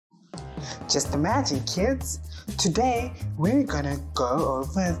Just imagine, kids. Today, we're gonna go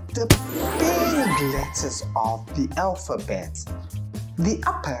over the big letters of the alphabet, the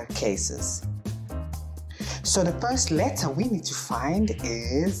uppercases. So the first letter we need to find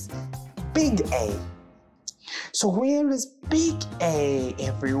is big A. So where is big A,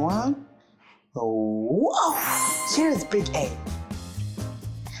 everyone? Oh, here is big A.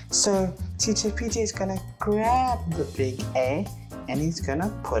 So Teacher PJ is gonna grab the big A and he's gonna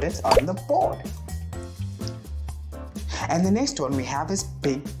put it on the board. And the next one we have is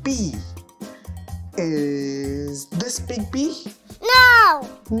big B. Is this big B? No!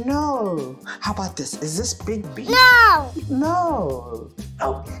 No. How about this? Is this big B? No! No.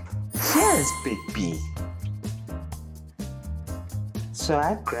 Oh, here is big B. So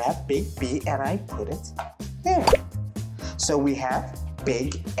I grab big B and I put it there. So we have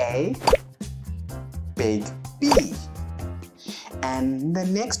big A, big B. And the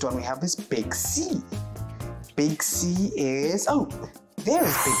next one we have is big C. Big C is, oh, there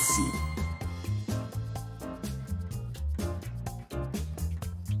is big C.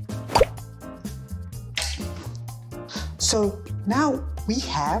 So now we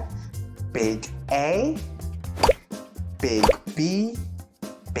have big A, big B,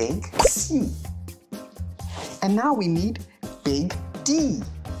 big C. And now we need big D.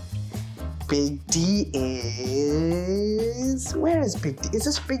 Big D is, where is big D? Is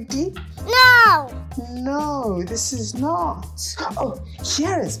this big D? No! No, this is not. Oh,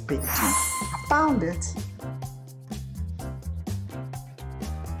 here is big D. I found it.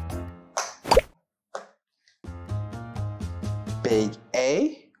 Big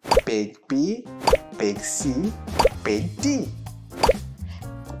A, big B, big C, big D.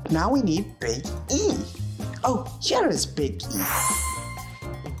 Now we need big E. Oh, here is big E.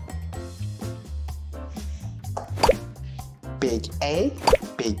 Big A,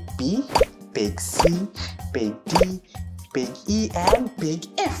 big B, big C, big D, big E, and big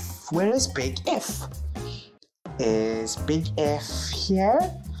F. Where is big F? Is big F here?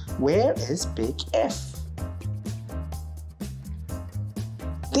 Where is big F?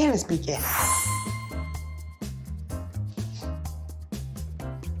 There is big F.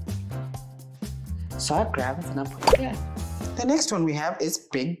 So I grab it and I put it there. The next one we have is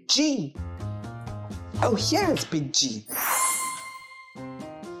big G. Oh, here is big G.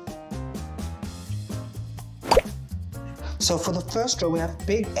 So for the first row we have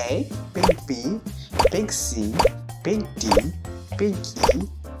big A, big B, big C, big D, big E,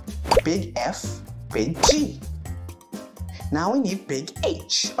 big F, big G. Now we need big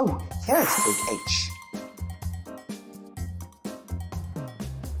H. Oh, here is big H.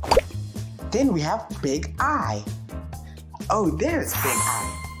 Then we have big I. Oh, there is big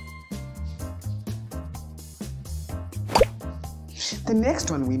I. The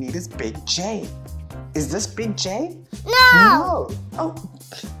next one we need is big J. Is this big J? No! No. Oh,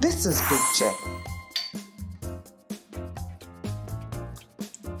 this is big J.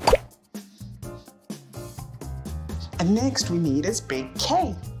 And next we need is big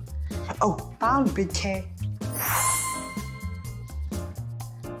K. Oh, found big K.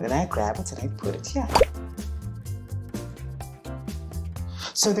 Then I grab it and I put it here.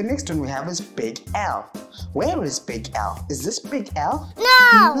 So the next one we have is big L. Where is big L? Is this big L?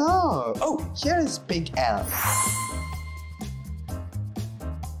 No! No. Oh, here is big L.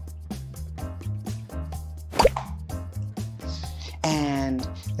 And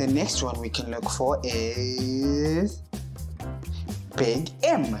the next one we can look for is big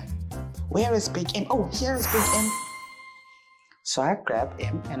M. Where is big M? Oh, here is big M. So I grab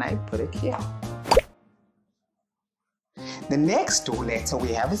M and I put it here. The next letter we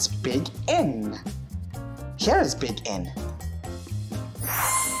have is big N. Here is big N.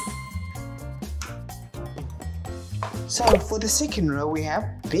 So for the second row we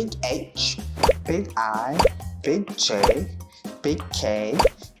have big H, big I, big J, big K,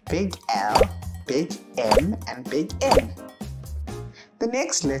 big L, big M, and big N. The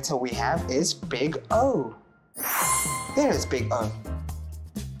next letter we have is big O. There is big O.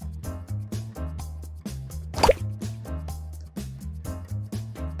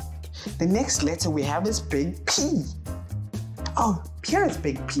 The next letter we have is big P. Oh, here is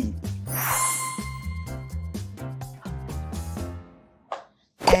big P.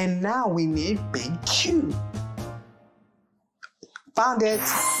 And now we need big Q. Found it.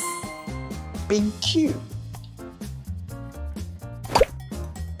 Big Q.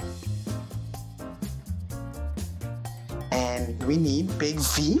 And we need big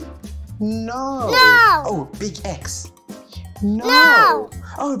V. No. No. Oh, big X. No. No.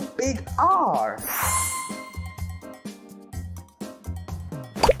 Oh, big R.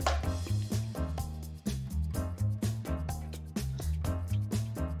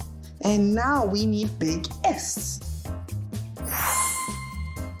 And now we need big S.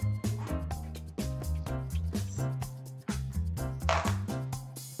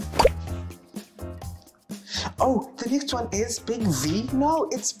 Oh, the next one is big V. No,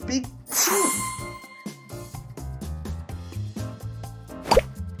 it's big T.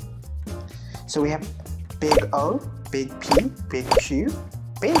 So we have big O, big P, big Q,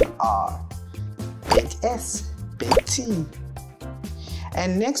 big R, big S, big T.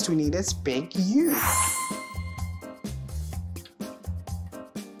 And next we need is big U.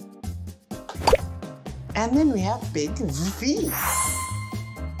 And then we have big V.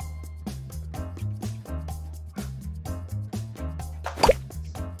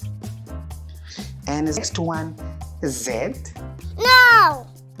 And the next one is Z. No!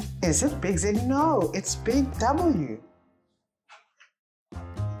 Is it big Z? No, it's big W.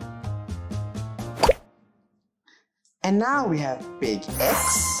 And now we have big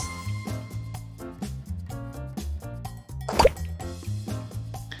X.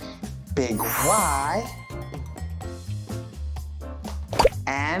 Big Y.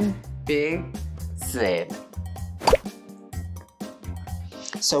 And big Z.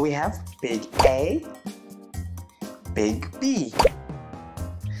 So we have big A, big B,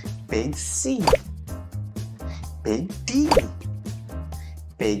 big C, big D,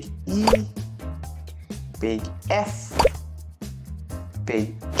 big E, big F,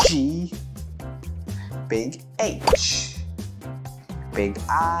 big G, big H, big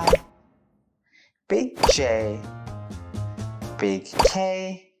I, big J, big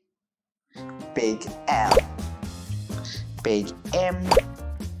K, big L, big M,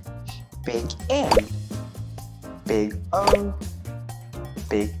 big N, big O,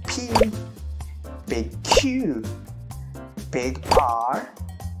 big P, big Q, big R,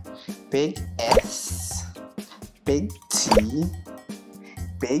 big S, big T,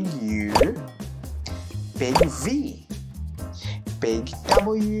 big U, big V, big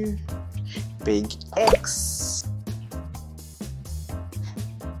W, big X,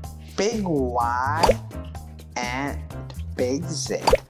 big Y, and big Z.